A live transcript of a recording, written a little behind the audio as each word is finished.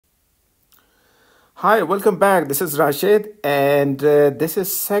Hi, welcome back. This is Rashid, and this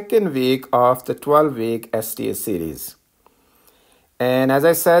is second week of the 12-week STA series. And as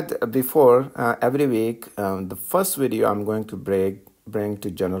I said before, every week, the first video I'm going to bring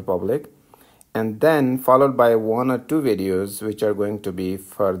to general public, and then followed by one or two videos which are going to be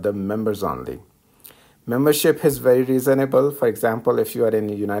for the members only. Membership is very reasonable. For example, if you are in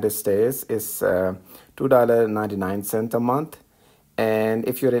the United States, it's $2.99 a month. And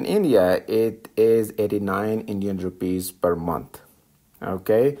if you're in India, it is 89 Indian rupees per month.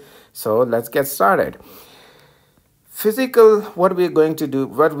 Okay, so let's get started. What we are going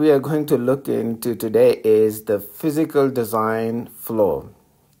to look into today is the physical design flow,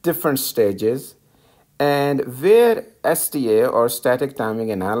 different stages, and where STA or static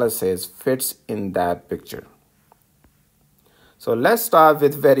timing analysis fits in that picture. So let's start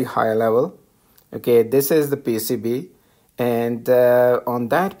with very high level. Okay, this is the PCB. And on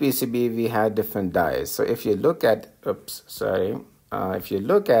that PCB, we had different dies. So if you look at, if you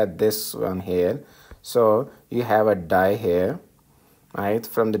look at this one here, so you have a die here, right?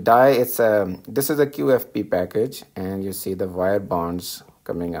 From the die, this is a QFP package, and you see the wire bonds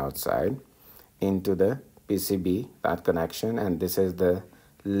coming outside into the PCB, that connection, and this is the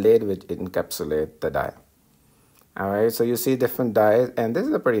lid which encapsulates the die. All right, so you see different dies, and this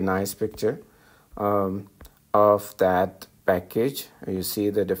is a pretty nice picture of that package. You see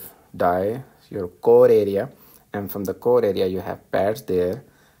the die, your core area, and from the core area you have pads there,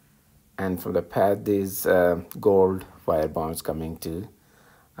 and from the pad these gold wire bonds coming to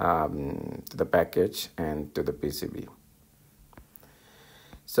the package and to the PCB.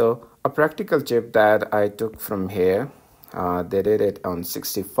 So a practical chip that I took from here, they did it on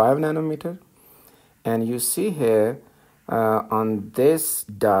 65 nanometer, and you see here on this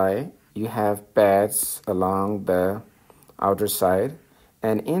die you have pads along the outer side,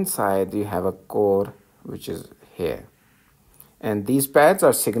 and inside you have a core which is here, and these pads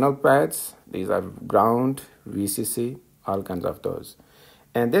are signal pads. These are ground, VCC, all kinds of those.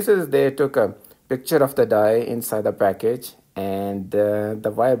 And this is, they took a picture of the die inside the package and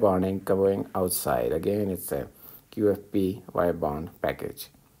the wire bonding going outside. Again, it's a QFP wire bond package.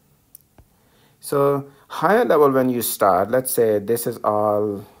 So higher level, when you start, let's say this is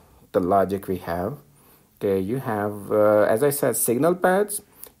all the logic we have. Okay, you have, as I said, signal pads.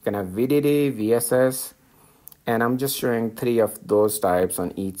 You can have VDD, VSS, and I'm just showing 3 of those types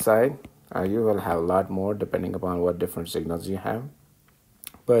on each side. You will have a lot more depending upon what different signals you have.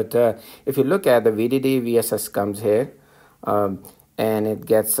 But if you look at the VDD, VSS comes here, and it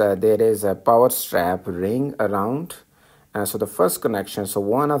gets, there is a power strap ring around. So the first connection, so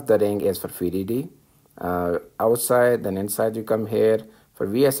one of the ring is for VDD, outside, then inside you come here. For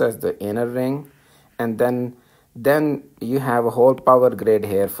VSS, the inner ring. And then you have a whole power grid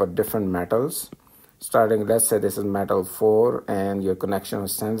here for different metals. Starting, let's say this is metal 4, and your connection with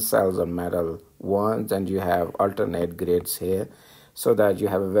sensor cells are metal 1s, and you have alternate grids here so that you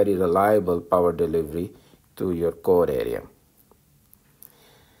have a very reliable power delivery to your core area.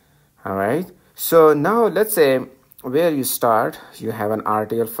 All right, so now let's say where you start, you have an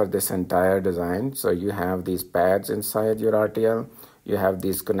RTL for this entire design. So you have these pads inside your RTL, you have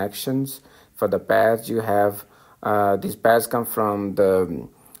these connections. For the pads, you have these pads come from the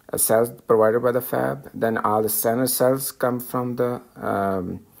cells provided by the fab. Then all the center cells come from the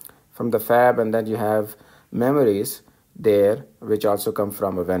fab, and then you have memories there, which also come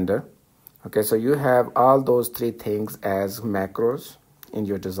from a vendor. Okay, so you have all those 3 things as macros in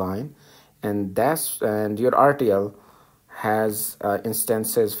your design, and your RTL has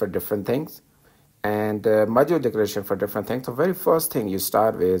instances for different things, and module declaration for different things. The very first thing you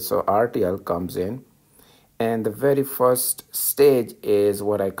start with, so RTL comes in, and the very first stage is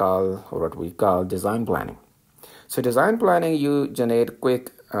what we call design planning. So design planning, you generate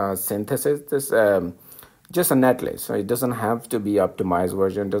quick synthesis, just a netlist. So it doesn't have to be optimized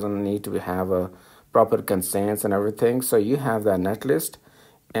version, doesn't need to have a proper constraints and everything. So you have that netlist,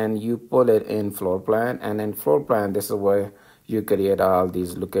 and you pull it in floor plan, and in floor plan, this is where you create all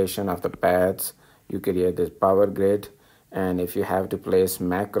these location of the pads. You create this power grid, and if you have to place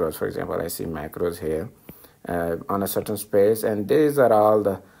macros, for example, I see macros here on a certain space, and these are all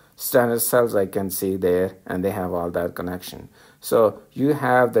the standard cells I can see there, and they have all that connection. So you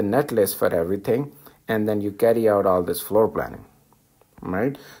have the net list for everything, and then you carry out all this floor planning,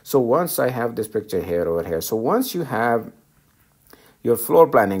 right? So once I have this picture here over here, so once you have your floor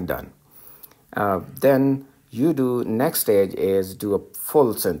planning done, then you do, next stage is do a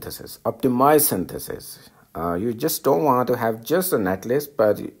full synthesis, optimized synthesis. You just don't want to have just a netlist,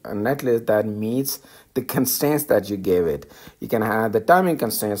 but a netlist that meets the constraints that you gave it. You can have the timing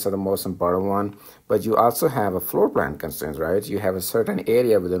constraints are the most important one, but you also have a floor plan constraints, right? You have a certain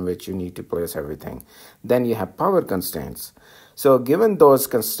area within which you need to place everything. Then you have power constraints. So given those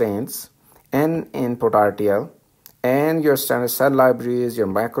constraints and input RTL and your standard cell libraries, your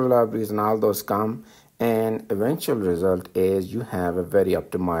macro libraries, and all those come, and eventual result is you have a very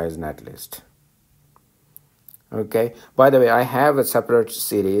optimized netlist. Okay, by the way, I have a separate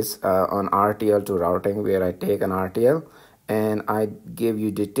series on RTL to routing where I take an RTL and I give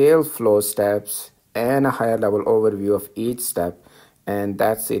you detailed flow steps and a higher level overview of each step, and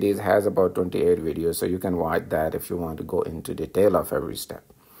that series has about 28 videos, so you can watch that if you want to go into detail of every step.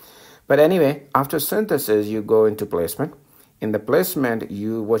 But anyway, after synthesis you go into placement. In the placement,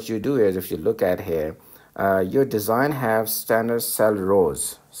 what you do is, if you look at here, your design have standard cell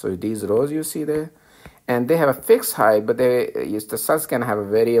rows. So these rows you see there, and they have a fixed height, but the cells can have a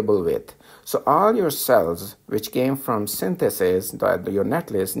variable width. So all your cells which came from synthesis, your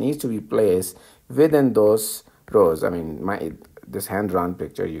netlist needs to be placed within those rows. I mean, this hand-drawn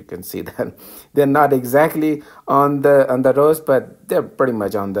picture, you can see that they're not exactly on the rows, but they're pretty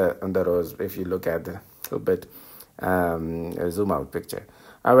much on the rows if you look at the little bit zoom out picture.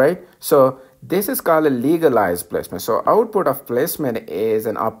 All right, so this is called a legalized placement. So output of placement is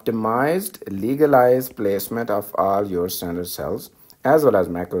an optimized, legalized placement of all your standard cells, as well as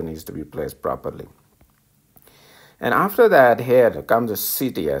macro needs to be placed properly. And after that, here comes a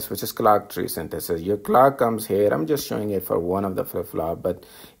CTS, which is clock tree synthesis. Your clock comes here. I'm just showing it for one of the flip-flop, but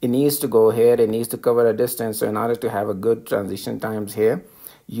it needs to go here. It needs to cover a distance. So in order to have a good transition times here,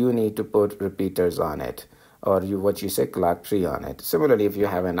 you need to put repeaters on it, or what you say clock tree on it. Similarly, if you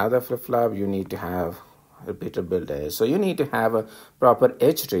have another flip-flop, you need to have repeater builders. So you need to have a proper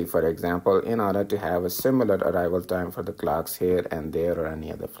H tree, for example, in order to have a similar arrival time for the clocks here and there or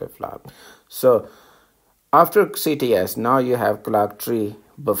any other flip-flop. So after CTS, now you have clock tree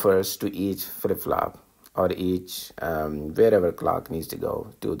buffers to each flip-flop or each wherever clock needs to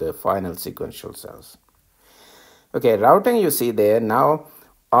go to the final sequential cells. Okay, routing you see there. Now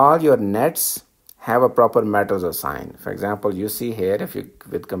all your nets have a proper metals assigned. For example, you see here, if you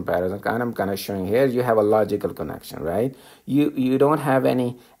with comparison, I'm kind of showing here, you have a logical connection, right? You don't have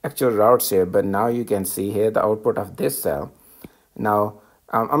any actual routes here, but now you can see here the output of this cell. Now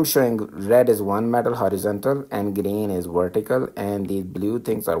I'm showing red is one metal horizontal and green is vertical, and these blue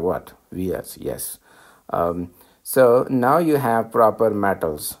things are what? VS, yes. So now you have proper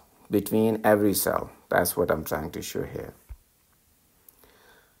metals between every cell. That's what I'm trying to show here.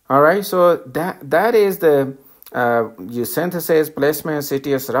 All right, so that is the you synthesis, placement,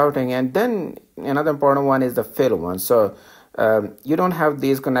 CTS, routing, and then another important one is the fill one. So you don't have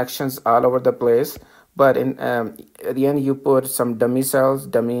these connections all over the place, but at the end you put some dummy cells,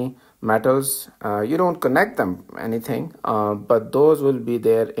 dummy metals. You don't connect them anything, but those will be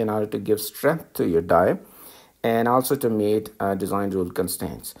there in order to give strength to your die and also to meet design rule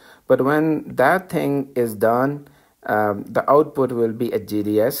constraints. But when that thing is done, the output will be a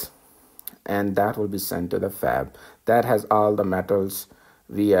GDS, and that will be sent to the fab. That has all the metals,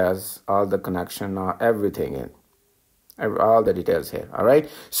 vias, all the connection, everything in, all the details here. All right.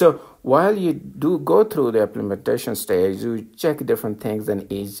 So while you do go through the implementation stage, you check different things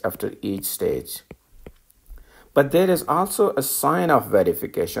after each stage. But there is also a sign of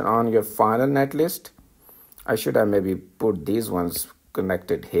verification on your final netlist. I should have maybe put these ones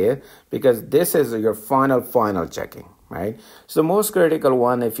connected here, because this is your final checking, right? So the most critical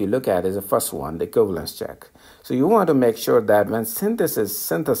one, if you look at, is the first one, the equivalence check. So you want to make sure that when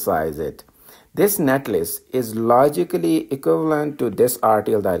synthesize it, this netlist is logically equivalent to this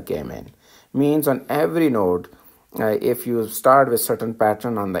RTL that came in. Means on every node, if you start with certain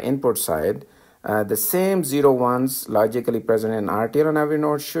pattern on the input side, the same 0 1s logically present in RTL on every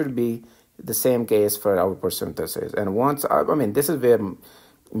node should be the same case for output synthesis. And once, I mean, this is where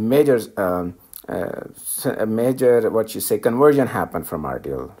major what you say conversion happen from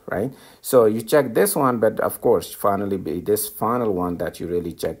RTL, right? So you check this one, but of course finally be this final one that you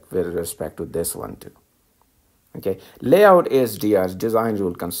really check with respect to this one too. Okay, layout is DRs, design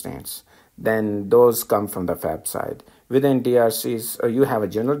rule constraints. Then those come from the fab side. Within DRCs, you have a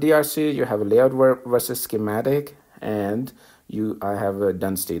general DRC, you have a layout versus schematic, and I have a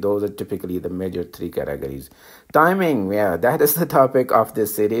density. Those are typically the major 3 categories. Timing, yeah, that is the topic of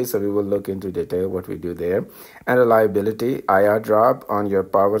this series, so we will look into detail what we do there. And reliability, IR drop on your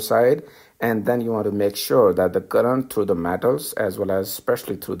power side, and then you want to make sure that the current through the metals, as well as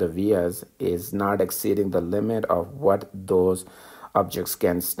especially through the vias, is not exceeding the limit of what those objects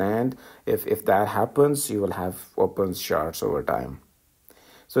can stand. If that happens, you will have open shards over time.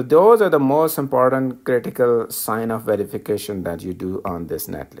 So those are the most important critical sign of verification that you do on this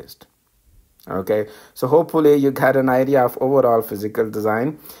netlist. Okay, so hopefully you got an idea of overall physical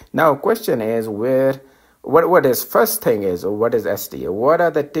design. Now question is what is first thing is, or what is STA? What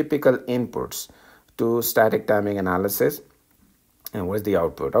are the typical inputs to static timing analysis? And what's the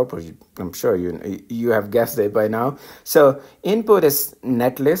output? Output, I'm sure you have guessed it by now. So input is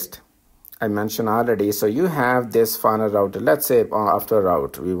netlist, I mentioned already. So you have this final router. Let's say after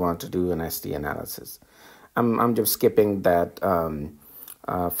route, we want to do an STA analysis. I'm just skipping that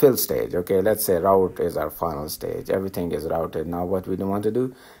fill stage. Okay, let's say route is our final stage. Everything is routed. Now what we want to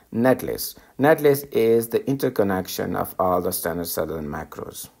do? Netlist. Netlist is the interconnection of all the standard cells and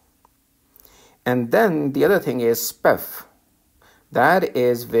macros. And then the other thing is SPEF. That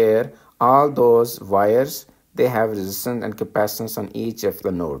is where all those wires, they have resistance and capacitance on each of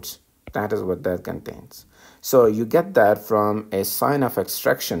the nodes. That is what that contains. So you get that from a Signoff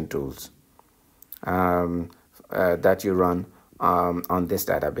extraction tools that you run on this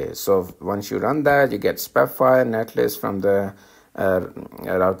database. So once you run that, you get SPEF file, netlist from the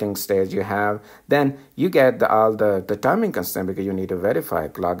routing stage you have. Then you get all the timing constraint, because you need to verify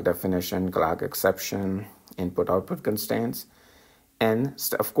clock definition, clock exception, input-output constraints, and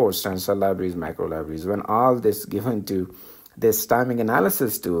of course standard cell libraries, macro libraries. When all this given to this timing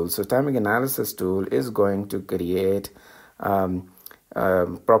analysis tool, so timing analysis tool is going to create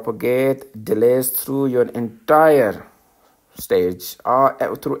propagate delays through your entire stage,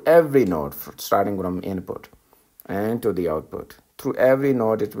 through every node, starting from input and to the output. Through every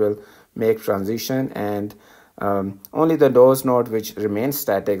node it will make transition, and only those nodes which remain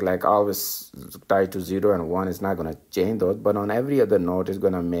static, like always tied to 0 and 1, is not going to change those, but on every other node is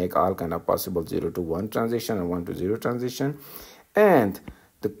going to make all kind of possible 0 to 1 transition and 1 to 0 transition. And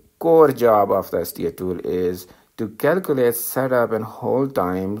the core job of the STA tool is to calculate setup and hold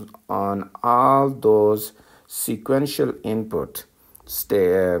times on all those sequential input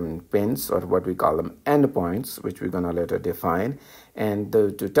pins, or what we call them endpoints, which we're going to later define, and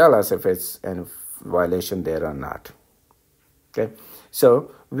to tell us if it's a violation there or not. Okay,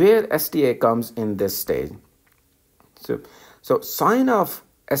 so where STA comes in this stage? So Signoff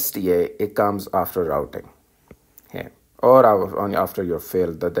STA, it comes after routing here, or after your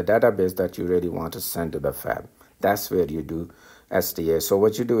field, the database that you really want to send to the fab. That's where you do STA. So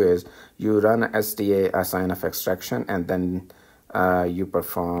what you do is you run STA, a Signoff extraction, and then you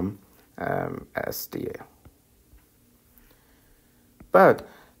perform STA. But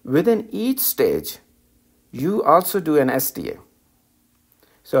within each stage, you also do an STA.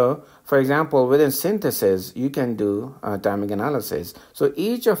 So, for example, within synthesis, you can do timing analysis. So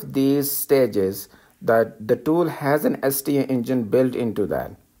each of these stages, that the tool has an STA engine built into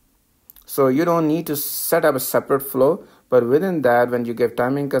that. So you don't need to set up a separate flow, but within that, when you give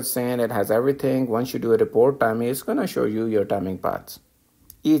timing constraint, it has everything. Once you do a report timing, it's going to show you your timing paths,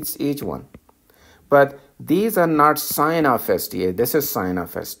 each one. But these are not Signoff STA. This is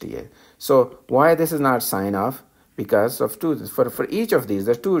Signoff STA. So why this is not Signoff? Because of two. For each of these,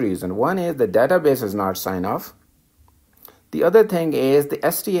 there's two reasons. One is the database is not Signoff. The other thing is the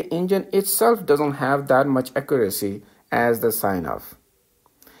STA engine itself doesn't have that much accuracy as the Signoff.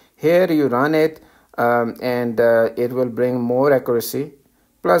 Here you run it and it will bring more accuracy.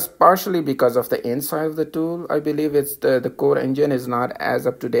 Plus, partially because of the inside of the tool, I believe it's the core engine is not as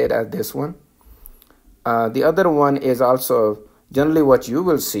up to date as this one. The other one is also generally what you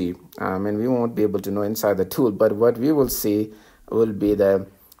will see, and we won't be able to know inside the tool, but what we will see will be the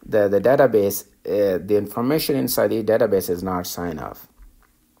database, the information inside the database is not Signoff.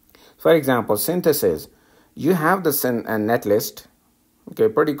 For example, synthesis, you have the netlist, okay,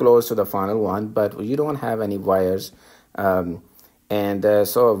 pretty close to the final one, but you don't have any wires,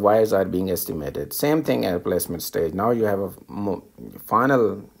 so wires are being estimated. Same thing at replacement stage. Now you have a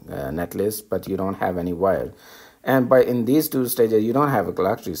final netlist, but you don't have any wire. And in these two stages, you don't have a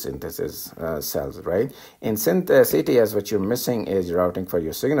clock tree synthesis cells, right? In CTS, what you're missing is routing for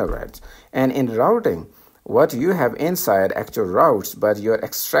your signal routes. And in routing, what you have inside actual routes, but your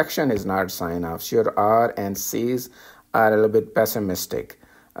extraction is not Signoff. Your R and C's are a little bit pessimistic,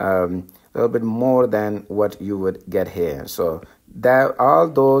 a little bit more than what you would get here. So that all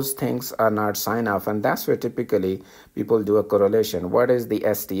those things are not Signoff, and that's where typically people do a correlation. What is the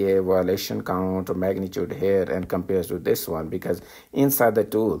STA violation count or magnitude here and compares to this one? Because inside the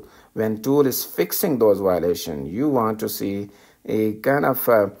tool, when tool is fixing those violations, you want to see a kind of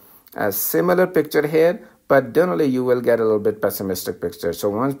a similar picture here, but generally you will get a little bit pessimistic picture. So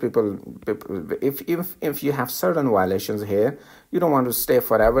once people if you have certain violations here, you don't want to stay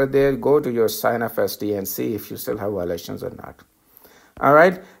forever there. Go to your Signoff STA and see if you still have violations or not. All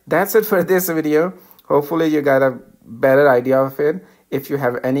right, that's it for this video. Hopefully you got a better idea of it. If you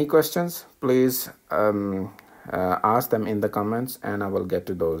have any questions, please ask them in the comments, and I will get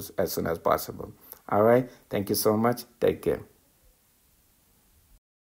to those as soon as possible. All right, thank you so much. Take care.